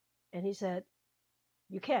 and he said,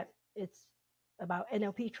 "You can't. It's about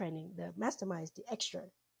NLP training. The mastermind is the extra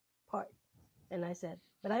part." And I said,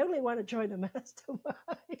 "But I only want to join the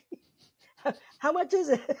mastermind." How much is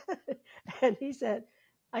it? And he said,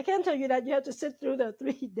 I can't tell you that. You have to sit through the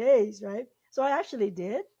 3 days, right? So I actually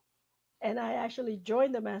did. And I actually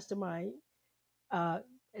joined the mastermind. And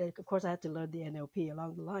of course, I had to learn the NLP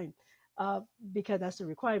along the line uh, because that's the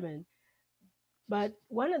requirement. But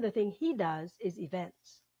one of the things he does is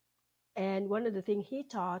events. And one of the things he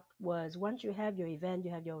taught was once you have your event,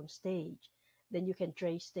 you have your own stage, then you can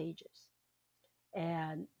trade stages.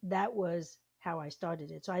 And that was how I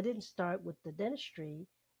started it. So I didn't start with the dentistry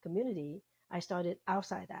community. I started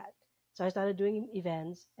outside that. So I started doing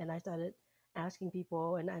events and I started asking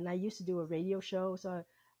people. And I used to do a radio show. So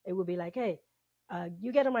it would be like, hey,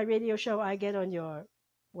 you get on my radio show, I get on your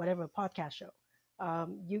whatever podcast show.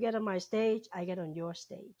 You get on my stage, I get on your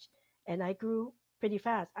stage. And I grew pretty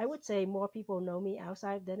fast. I would say more people know me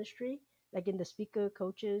outside dentistry, like in the speaker,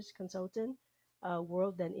 coaches, consultant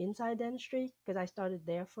world than inside dentistry because I started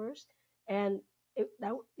there first, and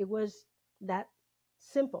it was that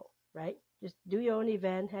simple, right? Just do your own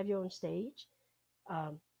event, have your own stage,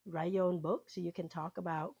 write your own book so you can talk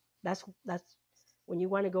about. That's when you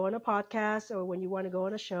want to go on a podcast or when you want to go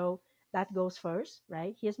on a show. That goes first,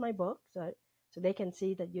 right? Here's my book, so they can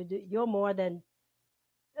see that you're more than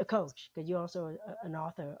a coach because you're also an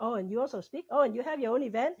author. Oh, and you also speak. Oh, and you have your own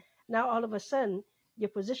event. Now all of a sudden you're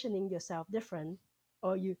positioning yourself different,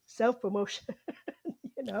 or you self promotion.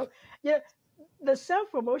 you know, yeah. the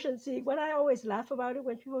self promotion, see, what I always laugh about it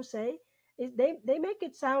when people say is they make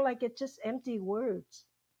it sound like it's just empty words.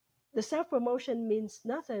 The self promotion means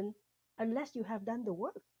nothing unless you have done the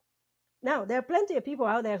work. Now, there are plenty of people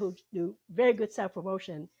out there who do very good self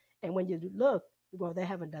promotion, and when you look, well, they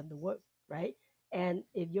haven't done the work, right? And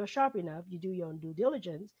if you're sharp enough, you do your own due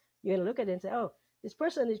diligence, you're going to look at it and say, oh, this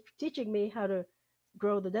person is teaching me how to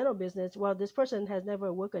grow the dental business. Well, this person has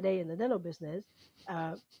never worked a day in the dental business,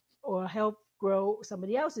 uh, or help grow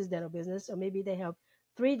somebody else's dental business, or maybe they help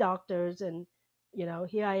three doctors, and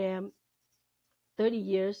here I am 30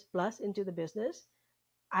 years plus into the business.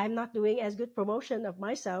 I'm not doing as good promotion of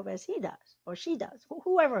myself as he does or she does,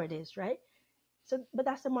 whoever it is, right? So, but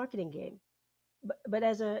that's the marketing game. But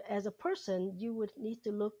as a person, you would need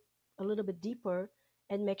to look a little bit deeper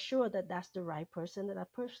and make sure that that's the right person, that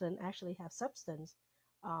that person actually has substance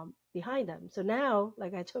behind them. So now,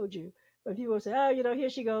 like I told you, when people say, oh, here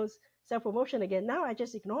she goes, self promotion again, now I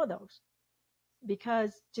just ignore those,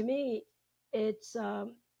 because to me, it's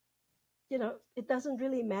it doesn't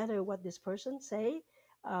really matter what this person say.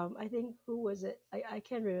 I think, who was it? I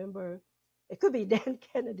can't remember. It could be Dan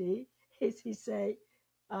Kennedy. He say,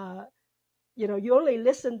 uh, you only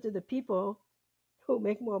listen to the people who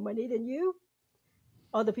make more money than you,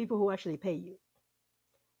 or the people who actually pay you.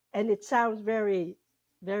 And it sounds very,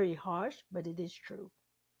 very harsh, but it is true,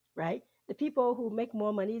 right? The people who make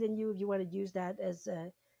more money than you, if you want to use that as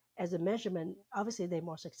a measurement, obviously they're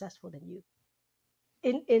more successful than you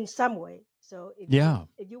in some way. So Yeah.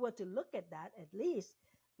 if you were to look at that, at least,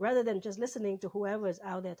 rather than just listening to whoever's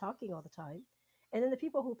out there talking all the time, and then the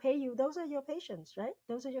people who pay you, those are your patients, right?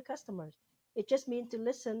 Those are your customers. It just means to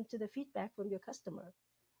listen to the feedback from your customer.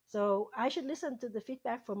 So I should listen to the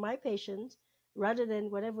feedback from my patients rather than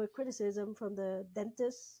whatever criticism from the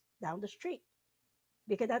dentist down the street,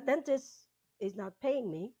 because that dentist is not paying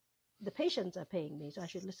me. The patients are paying me, so I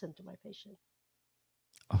should listen to my patient.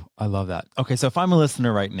 Oh, I love that. Okay, so if I'm a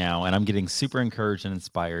listener right now and I'm getting super encouraged and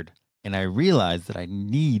inspired, and I realize that I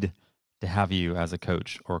need to have you as a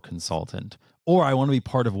coach or consultant, or I want to be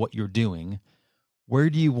part of what you're doing, where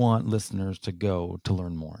do you want listeners to go to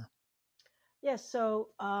learn more? Yes, so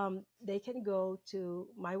they can go to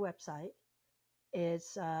my website.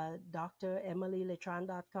 It's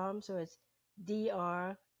dremilyletran.com. So it's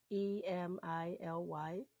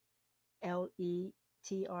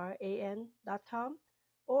DREMILYLETRAN.com.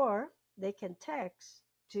 Or they can text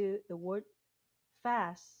to the word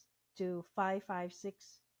FAST to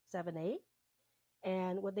 55678.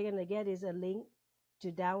 And what they're going to get is a link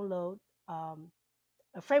to download a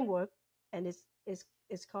framework, and it's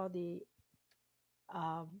called the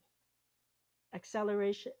um,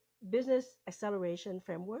 acceleration business acceleration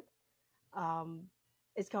framework. Um,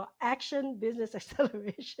 it's called Action Business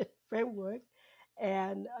Acceleration Framework,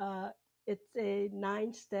 and it's a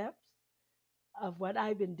 9 steps of what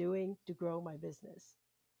I've been doing to grow my business.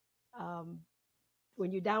 Um,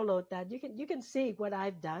 when you download that, you can see what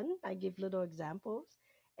I've done. I give little examples,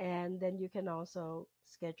 and then you can also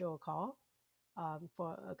schedule a call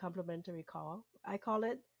for a complimentary call. I call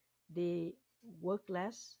it the work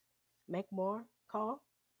less, make more call,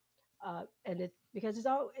 and it because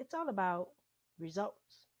it's all about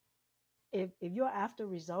results. If you're after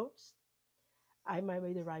results, I might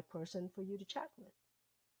be the right person for you to chat with.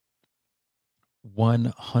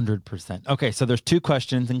 100%. Okay, so there's 2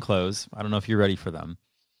 questions in close. I don't know if you're ready for them.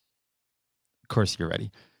 Of course you're ready.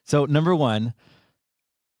 So number 1,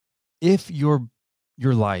 if your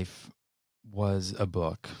life was a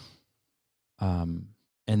book, and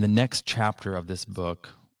the next chapter of this book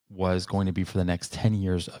was going to be for the next 10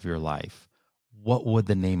 years of your life, what would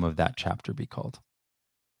the name of that chapter be called?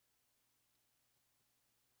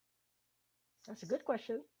 That's a good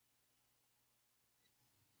question.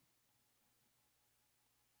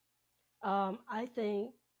 I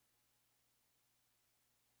think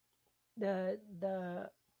the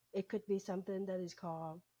it could be something that is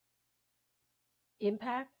called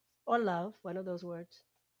impact or love, one of those words,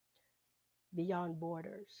 beyond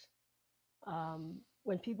borders.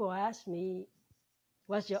 When people ask me,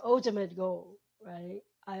 "What's your ultimate goal?" Right?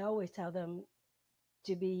 I always tell them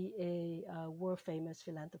to be a world famous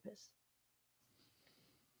philanthropist.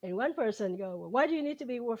 And one person go, "Well, why do you need to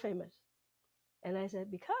be world famous?" And I said,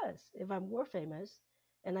 because if I'm world famous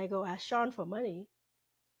and I go ask Sean for money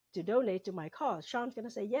to donate to my cause, Sean's going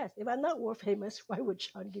to say yes. If I'm not world famous, why would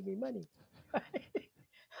Sean give me money? Right?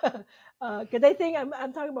 Because they think I'm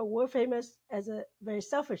talking about world famous as a very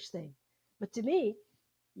selfish thing. But to me,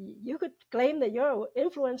 you could claim that you're an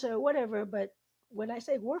influencer or whatever, but when I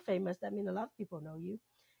say world famous, that means a lot of people know you.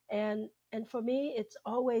 And for me, it's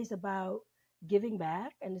always about giving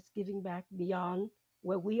back, and it's giving back beyond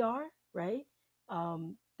where we are, right?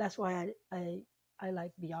 That's why I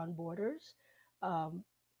like Beyond Borders. Um,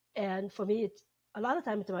 and for me, it's a lot of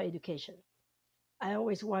time it's about education. I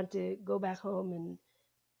always want to go back home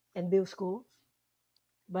and build schools.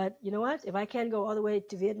 But you know what? If I can't go all the way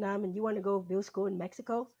to Vietnam and you want to go build school in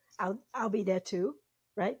Mexico, I'll be there too,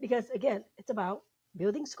 right? Because again, it's about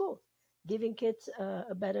building schools, giving kids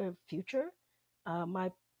a better future.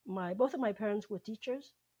 My both of my parents were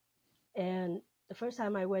teachers, and the first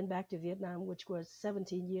time I went back to Vietnam, which was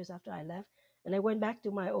 17 years after I left, and I went back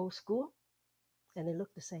to my old school, and it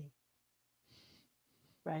looked the same,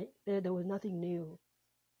 right? There was nothing new.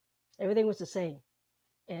 Everything was the same,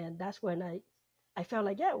 and that's when I felt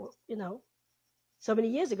like, yeah, well, so many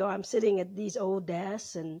years ago, I'm sitting at these old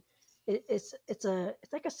desks, and it's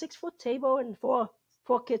like a 6 foot table, and four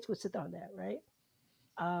kids would sit on that, right?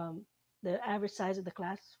 Um, the average size of the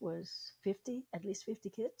class was 50, at least 50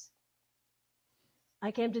 kids.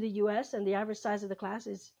 I came to the U.S. and the average size of the class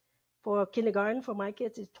is for kindergarten for my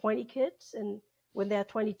kids is 20 kids, and when they're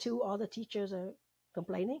 22, all the teachers are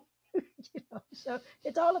complaining. So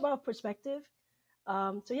it's all about perspective.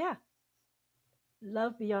 So yeah,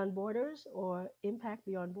 love beyond borders or impact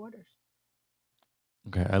beyond borders.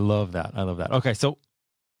 Okay, I love that. I love that. Okay, so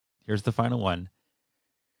here's the final one.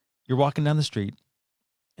 You're walking down the street,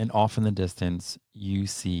 and off in the distance, you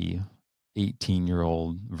see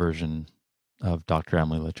 18-year-old version of Dr.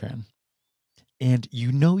 Emily Letran. And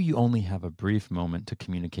you know you only have a brief moment to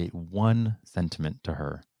communicate one sentiment to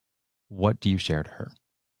her. What do you share to her?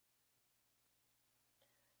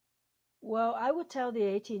 Well, I would tell the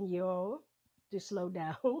 18-year-old to slow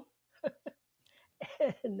down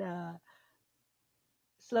and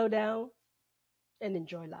slow down and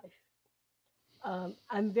enjoy life.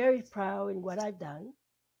 I'm very proud in what I've done,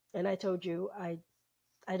 and I told you I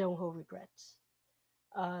don't hold regrets.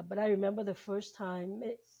 But I remember the first time,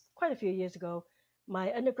 quite a few years ago,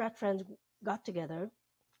 my undergrad friends got together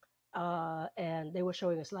and they were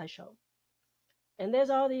showing a slideshow. And there's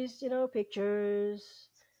all these, pictures.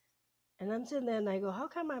 And I'm sitting there and I go, how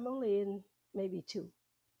come I'm only in maybe two?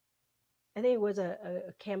 I think it was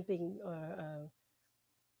a camping or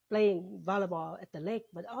playing volleyball at the lake,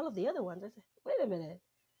 but all of the other ones, I said, wait a minute,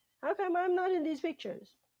 how come I'm not in these pictures?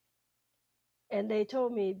 And they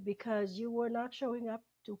told me, because you were not showing up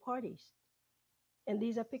to parties. And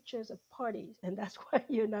these are pictures of parties, and that's why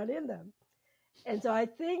you're not in them. And so I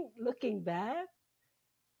think looking back,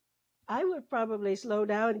 I would probably slow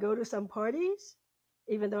down and go to some parties,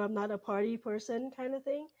 even though I'm not a party person kind of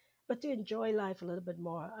thing, but to enjoy life a little bit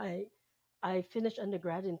more. I finished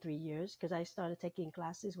undergrad in 3 years because I started taking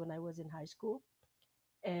classes when I was in high school.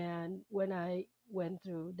 And when I went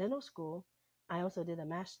through dental school, I also did a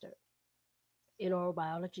master in oral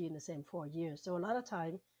biology in the same 4 years. So a lot of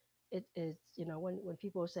time, it's when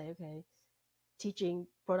people say, okay, teaching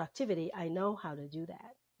productivity, I know how to do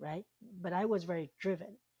that, right? But I was very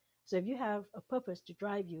driven. So if you have a purpose to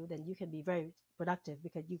drive you, then you can be very productive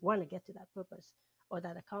because you want to get to that purpose or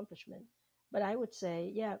that accomplishment. But I would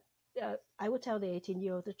say, yeah, I would tell the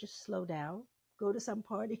 18-year-old to just slow down, go to some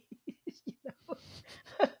party, you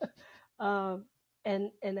know,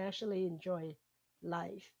 and actually enjoy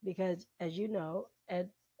life because, as you know, at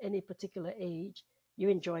any particular age, you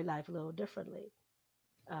enjoy life a little differently.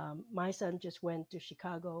 My son just went to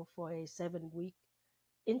Chicago for a 7 week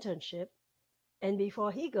internship. And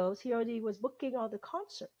before he goes, he already was booking all the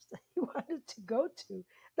concerts that he wanted to go to.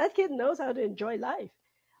 That kid knows how to enjoy life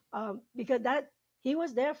because that he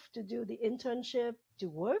was there to do the internship to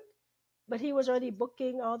work, but he was already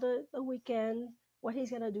booking all the weekend, what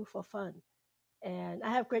he's going to do for fun. And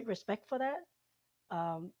I have great respect for that.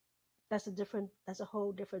 Um, that's a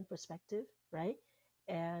whole different perspective, right?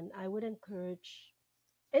 And I would encourage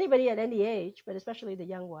anybody at any age, but especially the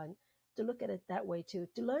young one, to look at it that way too,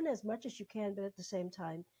 to learn as much as you can, but at the same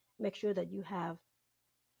time, make sure that you have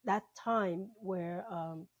that time where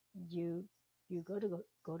you go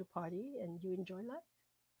to party and you enjoy life.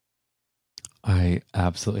 I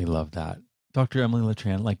absolutely love that. Dr. Emily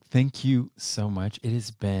Letran, thank you so much. It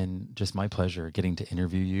has been just my pleasure getting to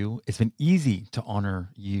interview you. It's been easy to honor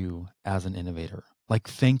you as an innovator.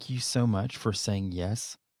 Thank you so much for saying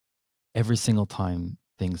yes every single time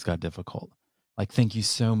things got difficult. Thank you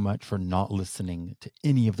so much for not listening to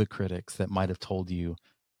any of the critics that might have told you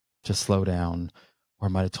to slow down or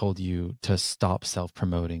might have told you to stop self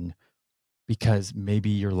promoting because maybe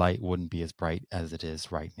your light wouldn't be as bright as it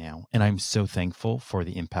is right now. And I'm so thankful for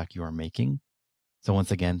the impact you are making. So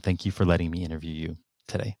once again, thank you for letting me interview you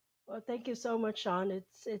today. Well, thank you so much, Sean.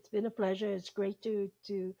 It's been a pleasure. It's great to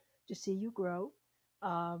see you grow.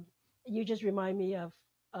 Um, you just remind me of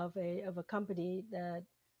a company that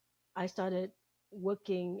I started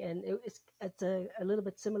working, and it's a little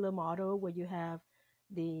bit similar model where you have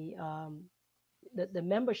the the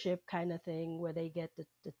membership kind of thing where they get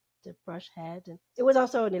the brush head, and it was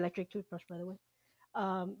also an electric toothbrush, by the way.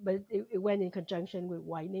 But it went in conjunction with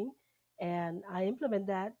whitening, and I implemented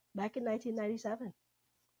that back in 1997.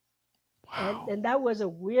 Wow. And that was the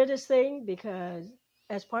weirdest thing because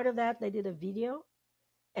as part of that, they did a video,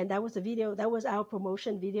 and that was the video that was our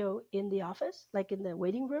promotion video in the office, like in the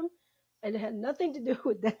waiting room, and it had nothing to do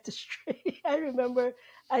with dentistry. I remember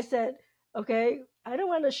I said, okay, I don't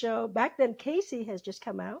want to show. Back then, Casey has just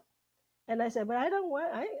come out, and I said, but I don't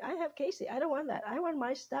want. I have Casey. I don't want that. I want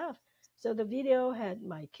my stuff. So the video had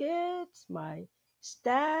my kids, my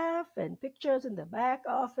staff, and pictures in the back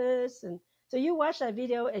office, and so you watch that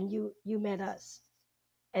video and you met us.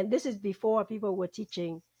 And this is before people were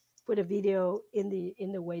teaching, put a video in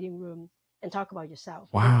the waiting room and talk about yourself,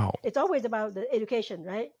 because Wow. it's always about the education,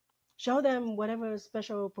 right? Show them whatever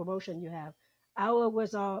special promotion you have. Our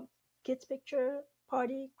was a kids picture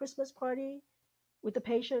party, Christmas party with the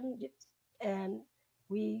patient, and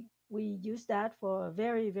we used that for a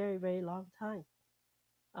very very very long time.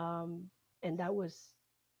 And that was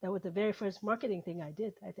the very first marketing thing I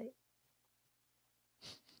did, I think.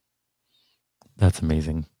 That's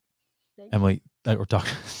amazing. Thank you. Emily, or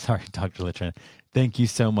Dr. Sorry, Dr. Letran, thank you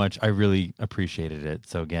so much. I really appreciated it.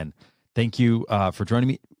 So again, thank you for joining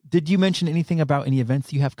me. Did you mention anything about any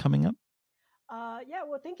events you have coming up? Yeah,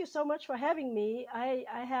 well, thank you so much for having me. I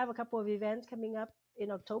have a couple of events coming up in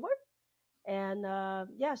October. And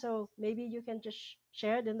yeah, so maybe you can just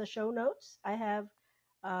share it in the show notes. I have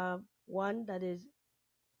uh, one that is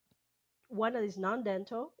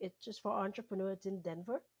non-dental. It's just for entrepreneurs in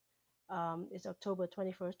Denver. It's October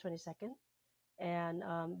 21st, 22nd. And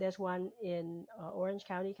there's one in Orange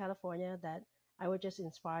County, California, that I was just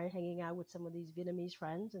inspired hanging out with some of these Vietnamese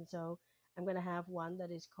friends. And so I'm going to have one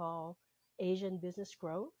that is called Asian Business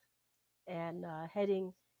Growth. And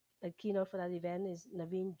heading the keynote for that event is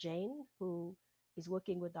Naveen Jain, who is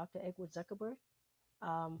working with Dr. Edward Zuckerberg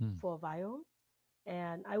for Viome.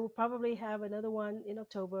 And I will probably have another one in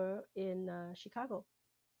October in Chicago.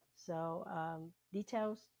 So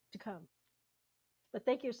details to come. But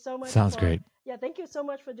thank you so much. Sounds great. Yeah, thank you so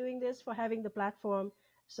much for doing this, for having the platform,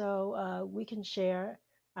 so we can share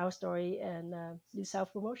our story and do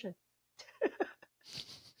self promotion.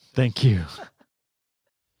 Thank you.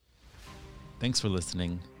 Thanks for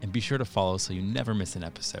listening, and be sure to follow so you never miss an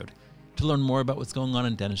episode. To learn more about what's going on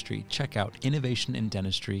in dentistry, check out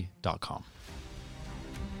innovationindentistry.com.